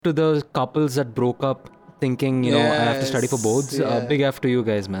to the couples that broke up thinking, I have to study for boards. Big F to you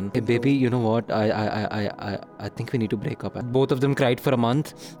guys, man. Hey, baby, you know what? I think we need to break up. Both of them cried for a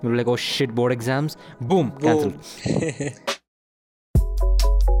month. We were like, oh shit, board exams. Boom, cancelled.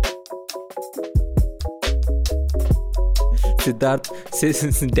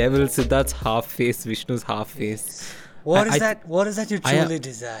 Siddharth's half face, Vishnu's half face. What is that you truly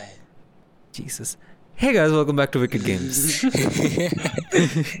desire? Jesus. Hey guys, welcome back to Wicked Games.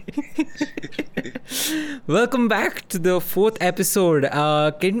 Welcome back to the fourth episode.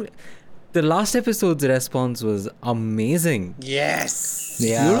 The last episode's response was amazing. Yes.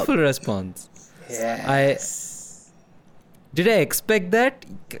 Yeah. Beautiful response. Yes. Did I expect that?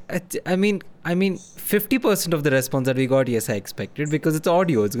 I mean, 50% of the response that we got, yes, I expected, because it's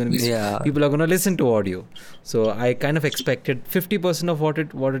audio. It's going to be people are going to listen to audio. So I kind of expected 50% of what it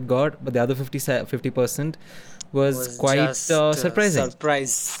got, but the other 50% was quite surprising.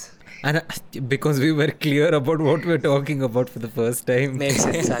 Surprise. And because we were clear about what we're talking about for the first time. Makes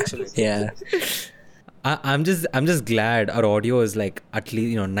sense, actually. Yeah. I'm just glad our audio is like at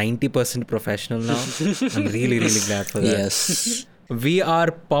least 90% professional now. I'm really glad for that. Yes. We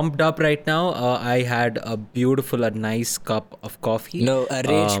are pumped up right now. I had a nice cup of coffee. No, a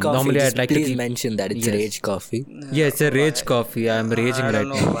Rage coffee. Normally, I'd like please to mention that it's Rage coffee. Yeah, it's a Rage coffee. I'm raging right now. I don't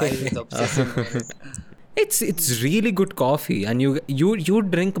know why he's obsessing with it. It's really good coffee, and you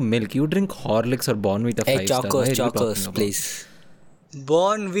drink milk. You drink Horlicks or Bournvita 5-star. Chocos, please.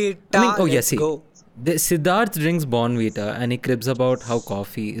 Bournvita. Go. Siddharth drinks Bournvita and he cribs about how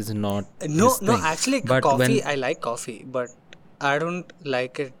coffee is not No, actually, but coffee, I like coffee, but I don't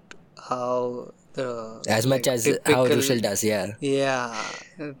like it how the... As much as how Rushal does, yeah. Yeah,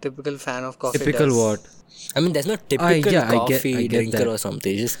 typical fan of coffee. Typical does. what? I mean, there's no typical coffee I get drinker that. or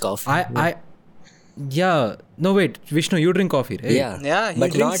something, it's just coffee. No, wait, Vishnu, you drink coffee, right? Yeah, he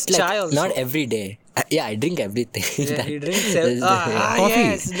but drinks not chai also. not every day. Yeah, I drink everything. Yeah, he drinks... Coffee.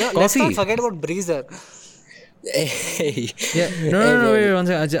 Yes. No, let's not forget about Breezer. Hey. Yeah. No, wait, one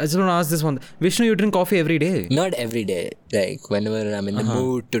second. I just want to ask this one. Vishnu, you drink coffee every day? Not every day. Like, whenever I'm in the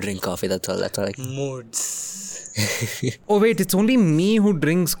mood to drink coffee, that's all. Moods. Oh, wait, it's only me who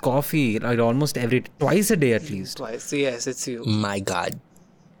drinks coffee like almost twice a day at least. Twice. Yes, it's you. My God.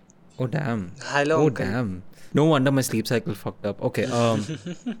 Oh, damn. Hello, Oh, uncle. damn. No wonder my sleep cycle fucked up. Okay.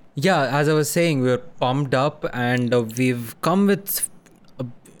 Yeah, as I was saying, we're pumped up and we've come with a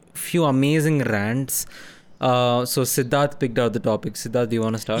few amazing rants. So Siddharth picked out the topic. Siddharth, do you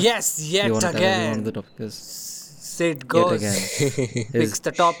want to start? Yes, yet you want to tell everyone again. what the topic is? Sid goes. Yet again. Picks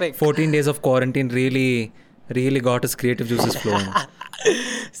the topic. 14 days of quarantine really got his creative juices flowing.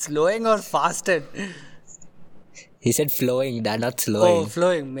 Slowing or fasted? He said flowing, not slowing. Oh,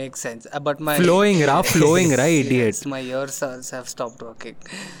 flowing makes sense. But my... flowing, right, idiot? Yes, my ears have stopped working.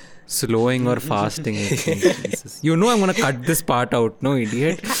 Slowing or fasting. Jesus. I'm going to cut this part out, no,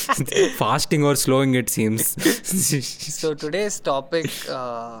 idiot? Fasting or slowing, it seems. So today's topic,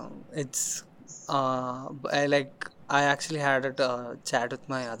 it's... I actually had a chat with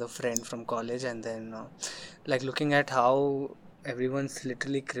my other friend from college, and then looking at how everyone's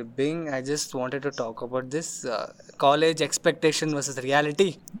literally cribbing, I just wanted to talk about this college expectation versus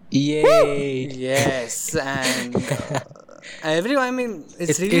reality. Yay! Yes, and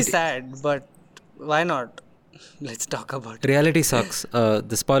it's really sad, but why not? Let's talk about it. Reality sucks.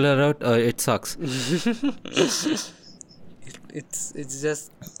 The spoiler alert, it sucks. It's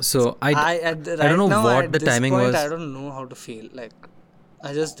just... So I don't know what the timing was. I don't know how to feel.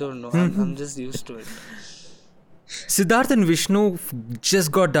 I just don't know. I'm just used to it. Siddharth and Vishnu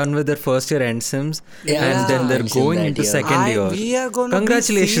just got done with their first year end sims, and then they're going into second year. We are going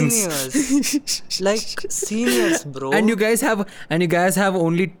Congratulations. to be seniors. Seniors, bro. And you guys have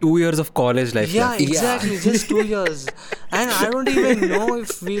only 2 years of college life Yeah, left. exactly. Just 2 years. And I don't even know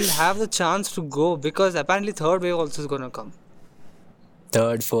if we'll have the chance to go, because apparently third wave also is going to come.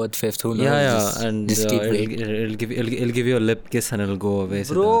 Third, fourth, fifth, who knows? Yeah, and just keep waiting. it'll give you a lip kiss and it'll go away.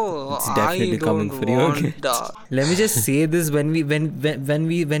 Bro, it's definitely coming for you. Okay? Let me just say this: when we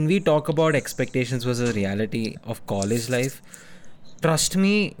talk about expectations versus reality of college life, trust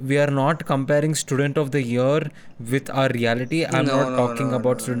me, we are not comparing student of the year with our reality. I'm not talking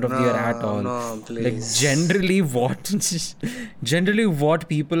about student of the year at all. No, please. Generally what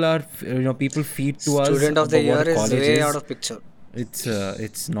people are, people feed to us. Student of the about year what is way is. out of picture.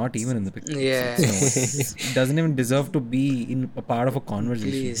 It's not even in the picture. Yeah. It doesn't even deserve to be in a part of a conversation.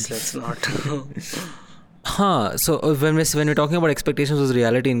 Please, let's not. So when we're talking about expectations versus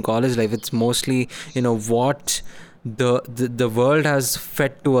reality in college life, it's mostly what the world has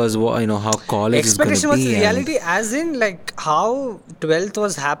fed to us, how college is going to be. Expectation was reality, as in like how 12th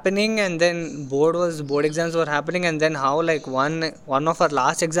was happening, and then board exams were happening, and then how like one of our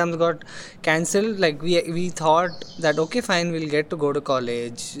last exams got cancelled. Like we thought that okay, fine, we'll get to go to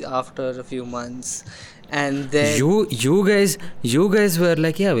college after a few months. And then you guys were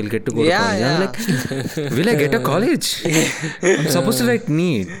like, yeah, we'll get to go to college. I'm like, will I get a college? I'm supposed to write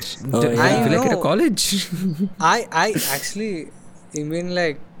NEET. Will I get a college? I actually, I mean,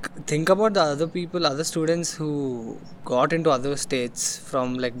 like, think about the other students who got into other states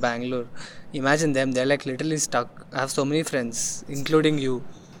from like Bangalore. Imagine them, they're like literally stuck. I have so many friends, including you.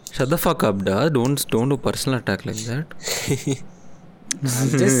 Shut the fuck up, da. Don't do personal attack like that. I'm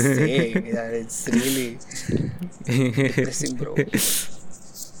just saying that it's really depressing, bro.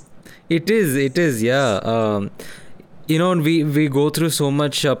 It is, yeah. We go through so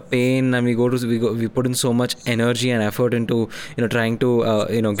much pain, and we put in so much energy and effort into trying to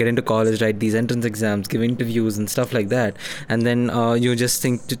get into college, write these entrance exams, give interviews and stuff like that, and then you just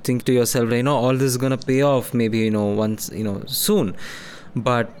think to yourself, all this is gonna pay off maybe once soon,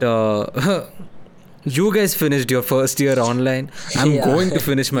 but you guys finished your first year online. I'm going to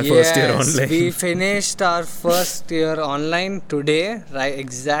finish my first year online. We finished our first year online today, right?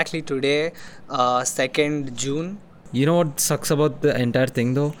 Exactly today, 2nd June. You know what sucks about the entire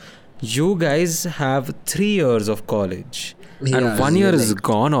thing though? You guys have 3 years of college, and 1 year is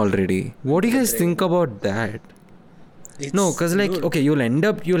gone already. What do you guys think about that? No, because like, okay, you'll end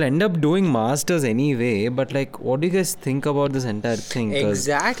up doing masters anyway, but like, what do you guys think about this entire thing?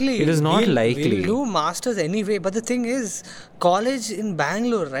 Exactly, it is not likely. We'll do masters anyway, but the thing is, college in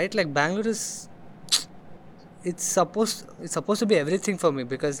Bangalore, right? Like Bangalore is, it's supposed to be everything for me,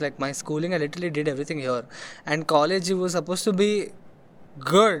 because like my schooling, I literally did everything here, and college, it was supposed to be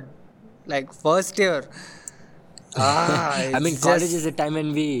good, like first year. I mean, college is the time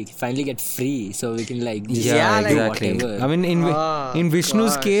when we finally get free, so we can like exactly. do whatever. I mean, in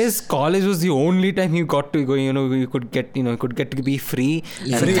Vishnu's case, college was the only time he got to go. You could get to be free.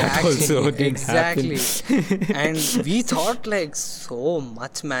 Free, that also didn't exactly. happen. And we thought like so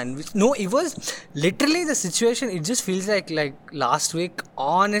much, man. It was literally the situation. It just feels like last week.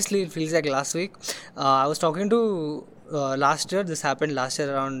 Honestly, it feels like last week. I was talking to. This happened last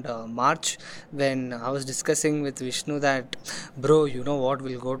year around March, when I was discussing with Vishnu that, bro, you know what,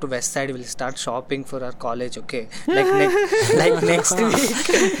 we'll go to West Side, we'll start shopping for our college, okay? Like next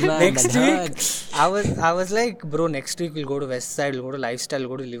week. Next week, I was like, bro, next week we'll go to West Side, we'll go to Lifestyle,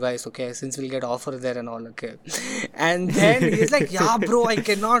 we'll go to Levi's, okay? Since we'll get offer there and all, okay? And then he's like, yeah, bro, I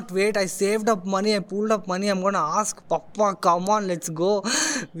cannot wait. I saved up money, I pulled up money. I'm gonna ask Papa, come on, let's go.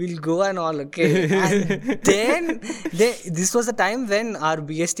 We'll go and all, okay? And then this was the time when our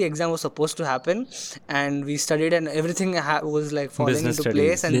BST exam was supposed to happen, and we studied, and everything was like falling Business into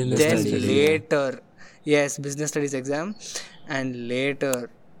studies. place. And Business then studies, later, yes, business studies exam, and later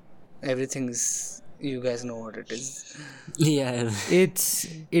everything is, you guys know what it is. Yeah.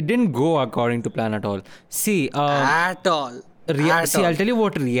 It didn't go according to plan at all. See, At all. I'll tell you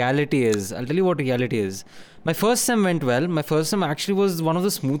what reality is. My first sem went well. My first sem actually was one of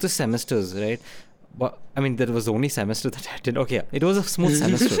the smoothest semesters, right? But I mean, that was the only semester that I did. Okay, it was a smooth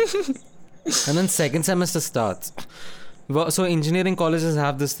semester. And then second semester starts. So engineering colleges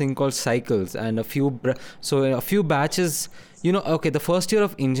have this thing called cycles, and a few batches. Okay, the first year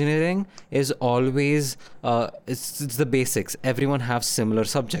of engineering is always it's the basics. Everyone has similar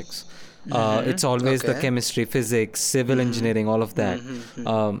subjects. It's always the chemistry, physics, civil engineering, all of that.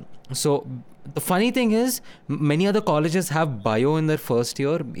 So the funny thing is, many other colleges have bio in their first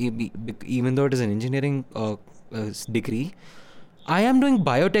year, even though it is an engineering degree. I am doing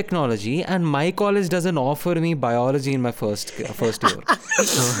biotechnology, and my college doesn't offer me biology in my first year.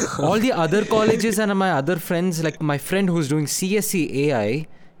 All the other colleges and my other friends, like my friend who's doing CSE AI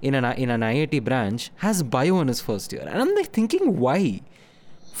in an IIT branch, has bio in his first year. And I'm like thinking, why?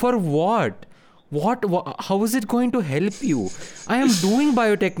 For what? How is it going to help you? I am doing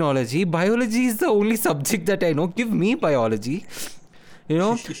biotechnology. Biology is the only subject that I know. Give me biology.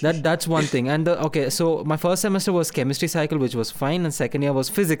 That's one thing. And so my first semester was chemistry cycle, which was fine, and second year was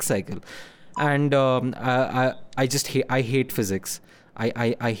physics cycle. And I hate physics.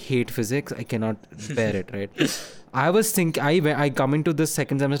 I hate physics. I cannot bear it, right? I was thinking, I come into this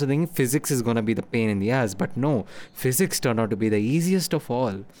second semester thinking physics is going to be the pain in the ass, but no, physics turned out to be the easiest of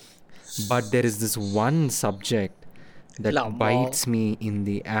all. But there is this one subject that bites me in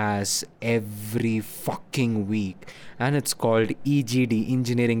the ass every fucking week, and it's called EGD,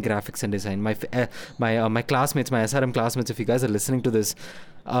 Engineering Graphics and Design. My classmates, my SRM classmates, if you guys are listening to this,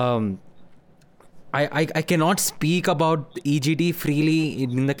 I cannot speak about EGT freely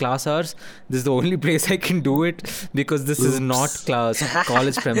in the class hours. This is the only place I can do it because this is not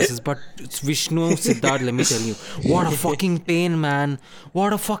college premises. But it's Vishnu, Siddharth, let me tell you, what a fucking pain, man.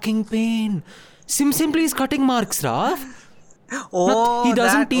 What a fucking pain. Simply is cutting marks, Raf. Oh, he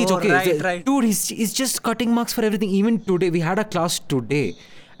doesn't teach. Okay, right. Dude, he's just cutting marks for everything. Even today, we had a class today,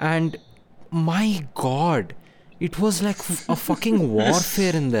 and my God, it was like a fucking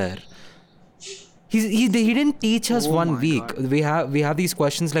warfare in there. He didn't teach us 1 week. God. We have these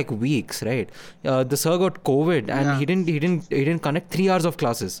questions like weeks, right? The sir got COVID and he didn't connect 3 hours of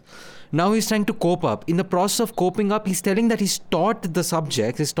classes. Now he's trying to cope up. In the process of coping up, he's telling that he's taught the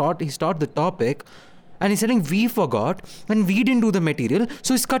subject, he's taught the topic, and he's telling we forgot and we didn't do the material,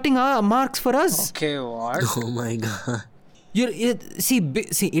 so he's cutting our marks for us. Okay, what? Oh my God. See,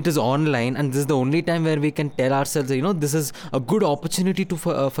 it is online, and this is the only time where we can tell ourselves, this is a good opportunity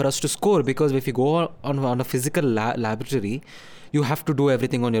for us to score, because if you go on a physical laboratory, you have to do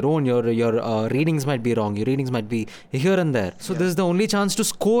everything on your own. Your readings might be wrong. Your readings might be here and there. So this is the only chance to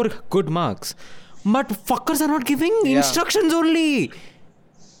score good marks. But fuckers are not giving instructions only.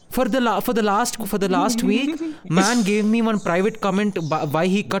 For the last week, man gave me one private comment why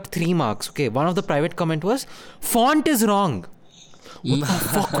he cut 3 marks. Okay, one of the private comment was, font is wrong. What the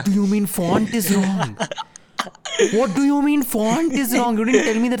fuck do you mean font is wrong? What do you mean font is wrong? You didn't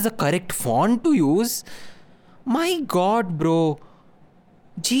tell me there's a correct font to use. My God, bro.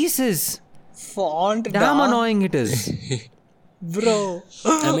 Jesus. Font. Damn annoying it is. Bro,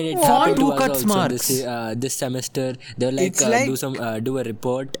 I mean, it happened to us also this semester. They were like, do a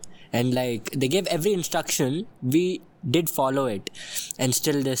report, and like they gave every instruction. We did follow it, and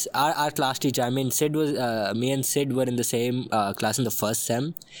still this our class teacher. I mean, Sid was me and Sid were in the same class in the first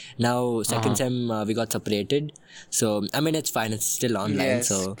sem. Now second sem we got separated. So I mean, it's fine. It's still online. Yes,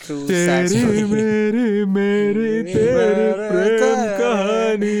 so. True.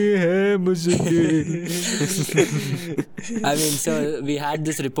 I mean, so we had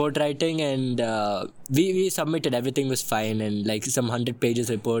this report writing, and we submitted. Everything was fine, and like some 100 pages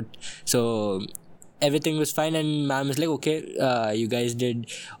report. So everything was fine, and ma'am was like, okay, you guys did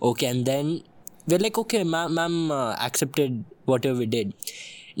okay. And then we're like, okay, ma'am accepted whatever we did.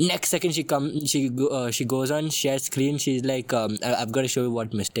 Next second she goes on, shares screen. She's like, I've got to show you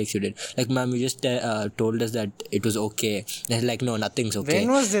what mistakes you did. Like, ma'am, you just told us that it was okay. And like, no, nothing's okay.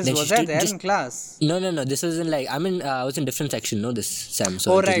 When was this? Was that there in class? No. This was in like, I mean, I was in different section, no, this Sam.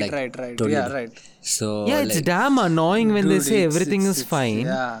 So right. Totally yeah, right. So yeah, it's like, damn annoying when they say everything is fine.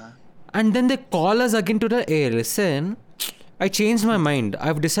 Yeah. And then they call us again to hey, listen, I changed my mind.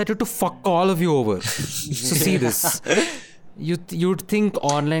 I've decided to fuck all of you over. So see this. You'd think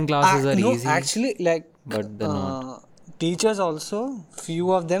online classes are easy. Actually, like, but they're not. Teachers also,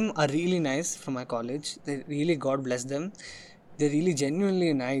 few of them are really nice from my college. They really, God bless them. They're really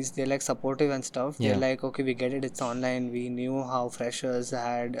genuinely nice. They're like supportive and stuff. They're like, okay, we get it. It's online. We knew how freshers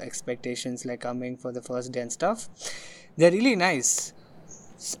had expectations like coming for the first day and stuff. They're really nice.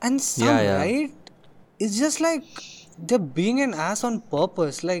 And some, right? It's just like they're being an ass on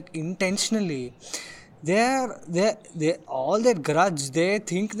purpose, like intentionally. They're all that grudge. They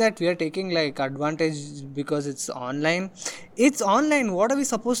think that we are taking like advantage because it's online. It's online. What are we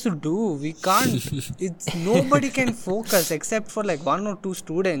supposed to do? We can't. It's nobody can focus except for like 1 or 2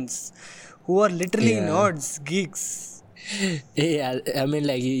 students who are literally nerds, geeks. Yeah, I mean,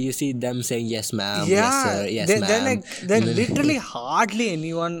 like you see them saying yes, ma'am. Yes, sir. Yes, ma'am. They're literally hardly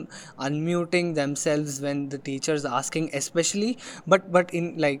anyone unmuting themselves when the teacher's asking, especially. But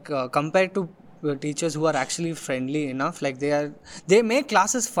in like compared to teachers who are actually friendly enough, like they make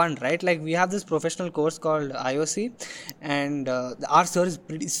classes fun, right? Like we have this professional course called IOC, and our sir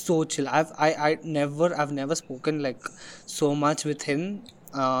is so chill. I've never spoken like so much with him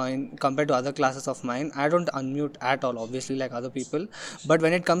compared to other classes of mine. I don't unmute at all, obviously, like other people, but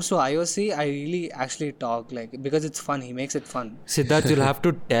when it comes to IOC, I really actually talk, like, because it's fun. He makes it fun. Siddharth, you'll have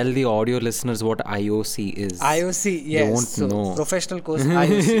to tell the audio listeners what IOC is. IOC, yes. They won't know. Professional course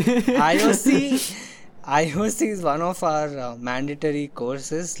IOC. IOC is one of our mandatory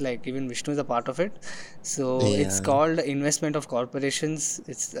courses, like even Vishnu is a part of it. So it's called Investment of Corporations.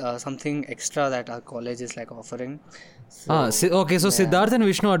 It's something extra that our college is like offering. So, okay, so Siddharth and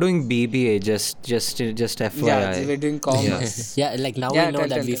Vishnu are doing BBA, just FYI. Yeah, we're doing commerce. Yeah, like now we know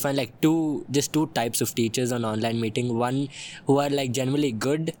that we find like two types of teachers on online meeting. One who are like generally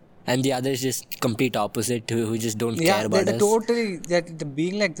good, and the other is just complete opposite, who just don't care about us. They're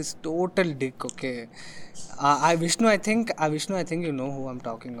being like this total dick. Okay, Vishnu, I think you know who I'm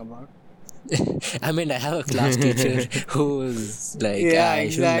talking about. I mean, I have a class teacher who's like, I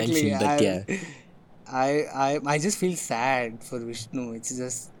shouldn't mention, but I just feel sad for Vishnu. It's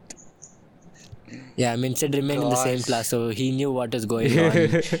just Yeah, I mean, Sid remained in the same gosh. class, so he knew what was going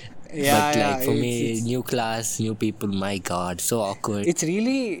on. Yeah, But like for me, it's new class, new people, my God, so awkward. it's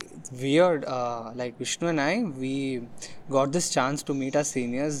really weird. Like Vishnu and I, we got this chance to meet our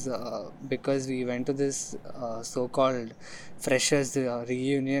seniors because we went to this so-called freshers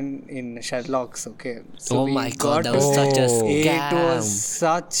reunion in Sherlock's. Okay, so Oh we my God, got that was to. such a Oh.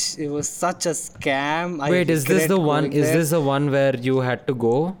 scam. It was such a scam. I Wait, is this regret the one? going Is there. this the one where you had to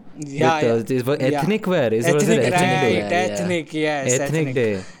go? Yeah, With, yeah. is it Yeah. ethnic wear? Was it Ethnic, ethnic right? day? Yeah, yeah. Ethnic, yes. Ethnic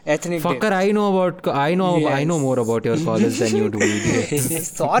day. Ethnic day. Fucker, I know Yes. more about your college than you do. idiot.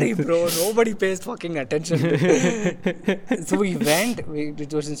 Sorry, bro. Nobody pays fucking attention. So we went.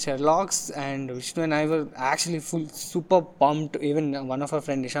 It was in Sherlock's, and Vishnu and I were actually super pumped. Even one of our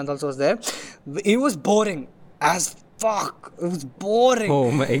friend Nishant also was there. It was boring as fuck. It was boring. Oh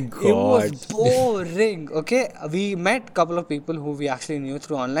my It was God. boring. Okay, we met a couple of people who we actually knew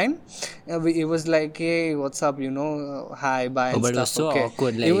through online. It was like, hey, what's up? Hi, bye. Oh, And but it was stuff. so Okay.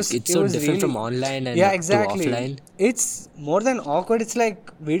 awkward. Like, It was different from online and yeah, to exactly. offline. It's more than awkward. It's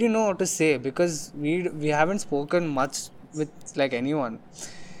like we didn't know what to say because we haven't spoken much with like anyone.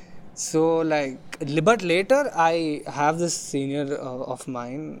 So like, but later I have this senior of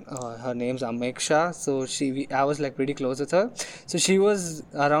mine. Her name's Ameksha. So I was like pretty close with her. So she was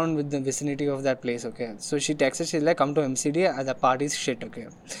around with the vicinity of that place. Okay. So she texted. She's like, "Come to MCD. The party's shit." Okay.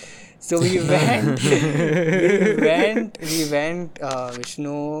 So we went. we went.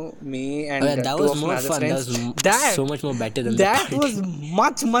 Vishnu, me, and Oh, yeah, that two was of my more other fun. That friends. was so much more better than the That party. was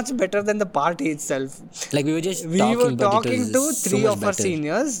much better than the party itself. Like we were just We talking, were but it talking was to so three much of our better.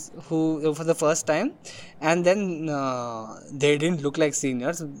 seniors who for the first time, and then they didn't look like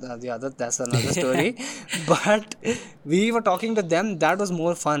seniors. That's another story. But we were talking to them. That was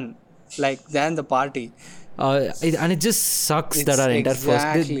more fun, like than the party. And it just sucks that our entire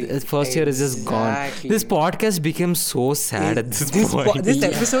first year is just gone. Exactly. This podcast became so sad at this point. This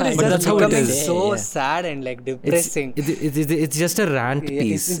episode is But just that's how it becoming is. so Yeah. sad and like It's, depressing. it's just a rant Yeah,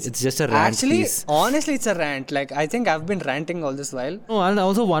 piece. It's just a rant actually, piece. honestly, it's a rant. Like I think I've been ranting all this while. Oh, and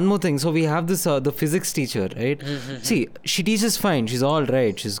also one more thing. So we have this the physics teacher, right? See, she teaches fine. She's all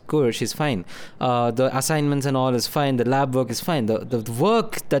right. She's good. She's fine. The assignments and all is fine. The lab work is fine. The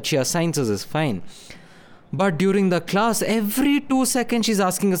work that she assigns us is fine. But during the class, every 2 seconds she's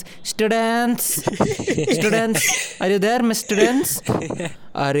asking us, students, are you there, my students?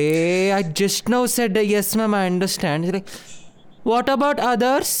 Arey, I just now said yes, ma'am, I understand. She's like, what about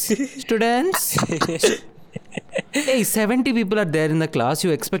others, students? Hey, 70 people are there in the class.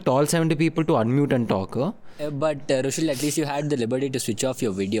 You expect all 70 people to unmute and talk, huh? But Rushil, at least you had the liberty to switch off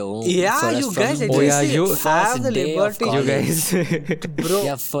your video. Yeah, For us you from- guys, at Oh, least yeah, you- have the day of liberty. You college. guys. Bro,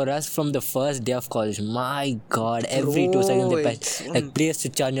 Yeah, for us from the first day of college, my God, every 2 seconds they it's patch. Like, please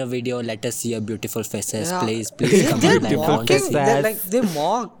switch on your video, let us see your beautiful faces, Yeah. please come they're online. I want mocking. to see. They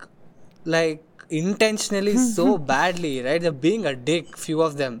mock like intentionally so badly, right? They're being a dick. Few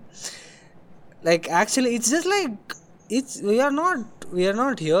of them. Like actually, it's just like we are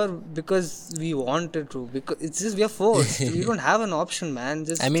not here because we wanted to, because it's just we are forced. We don't have an option, man.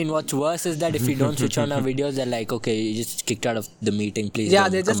 Just I mean, what's worse is that if we don't switch on our videos, they're like, okay, you just kicked out of the meeting, please Yeah,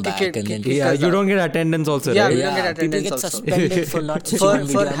 don't they just come kick back. And then, kick Yeah, us you out. don't get attendance also, Yeah, right? we don't get people attendance get also. suspended for not switching on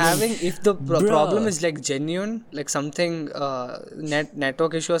video. for I mean, having, if the bruh. problem is like genuine, like something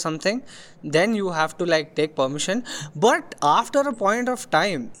network issue or something, then you have to like take permission. But after a point of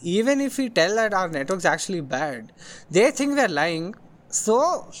time, even if we tell that our network's actually bad, they think we're lying,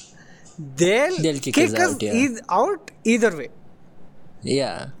 so they'll kick kick us us out, yeah. out either way.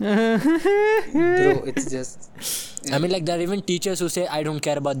 Yeah. Bro, it's just I mean, like, there are even teachers who say, I don't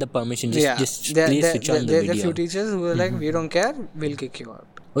care about the permission, just please switch on the there are video. few teachers who are like, we don't care, we'll kick you out.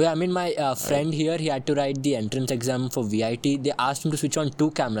 Oh yeah, I mean, my friend here, he had to write the entrance exam for VIT. They asked him to switch on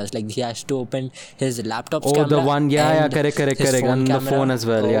 2 cameras. Like, he has to open his laptop's Oh, camera. the one, yeah, and correct. his And the camera. phone as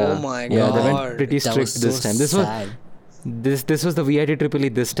well, yeah. Oh my Yeah, they God. went pretty That strict was this so time. sad. This was the VIT Triple E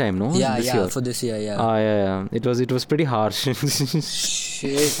this time, no? Yeah, this yeah, year. for this year, yeah. Yeah. It was pretty harsh.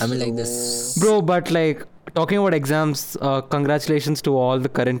 Shit. I mean, like, this. Bro, but like, talking about exams, congratulations to all the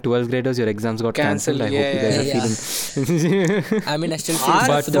current 12th graders. Your exams got cancelled. I hope you guys are feeling... I mean, I still feel Our-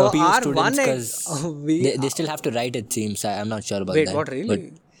 bad for the for PU our students one because they still have to write, it seems. I'm not sure about Wait, that. what, really? But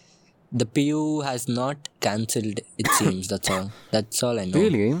the PU has not cancelled, it seems. That's all. That's all I know.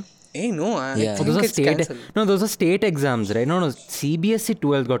 Really? Hey, no, I Yeah. think Those are it's cancelled. those are state exams, right? No, CBSE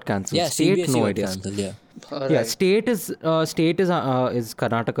 12 got cancelled. Yeah, State, CBSE no got idea. cancelled, yeah. Yeah, state is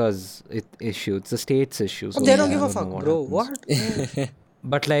Karnataka's issue. It's the state's issue. So They don't I give a know fuck, what bro. happens. What?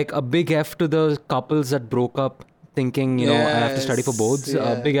 But like a big F to the couples that broke up thinking, I have to study for boards.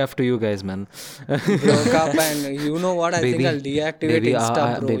 Big F to you guys, man. Broke up and you know what? I think I'll deactivate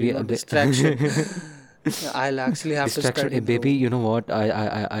Insta, bro. Distraction. I'll actually have to study. Baby, you know what?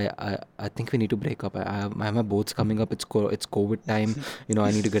 I think we need to break up. I have my boards coming up. It's COVID time.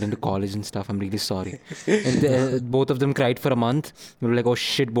 I need to get into college and stuff. I'm really sorry. And both of them cried for a month. We were like, oh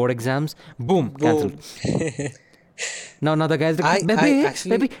shit, board exams. Boom. Cancelled. Now the guy's like,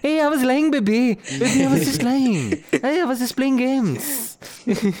 baby, hey, I was lying, baby, I was just lying. Hey, I was just playing games.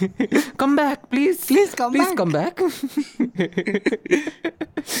 Come back, please come back.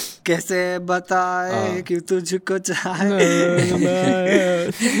 कैसे बताए कि तुझको चाहे.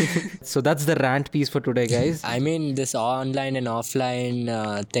 So that's the rant piece for today, guys. I mean, this online and offline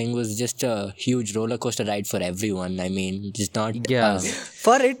thing was just a huge roller coaster ride for everyone. I mean, just not us.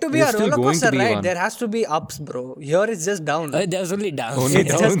 For it to be a roller coaster ride, there has to be ups, bro. Here it's just down. There's only down.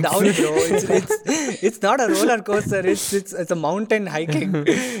 It's just down, bro. It's not a roller coaster. It's a mountain hiking.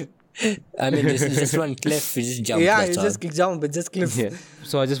 I mean, it's just one cliff. You just jump. Yeah, you just jump. It's just cliff. Yeah.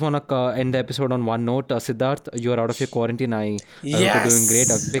 So I just want to end the episode on one note. Siddharth, you're out of your quarantine. I hope you're doing great.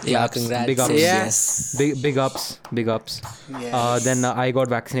 Big claps. Congrats. Big ups. Yes. Big ups. Yes. Then I got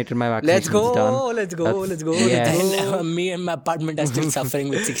vaccinated. My vaccination is done. Let's go. Yes. And me and my apartment are still suffering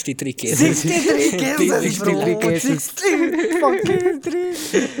with 63 cases. 63 cases, bro.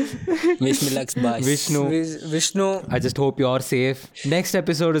 63. Wish me luck, boss. Vishnu. I just hope you're safe. Next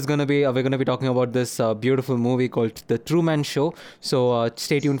episode is we're gonna be talking about this beautiful movie called The Truman Show. So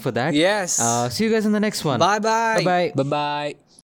stay tuned for that. Yes. See you guys in the next one. Bye. Bye.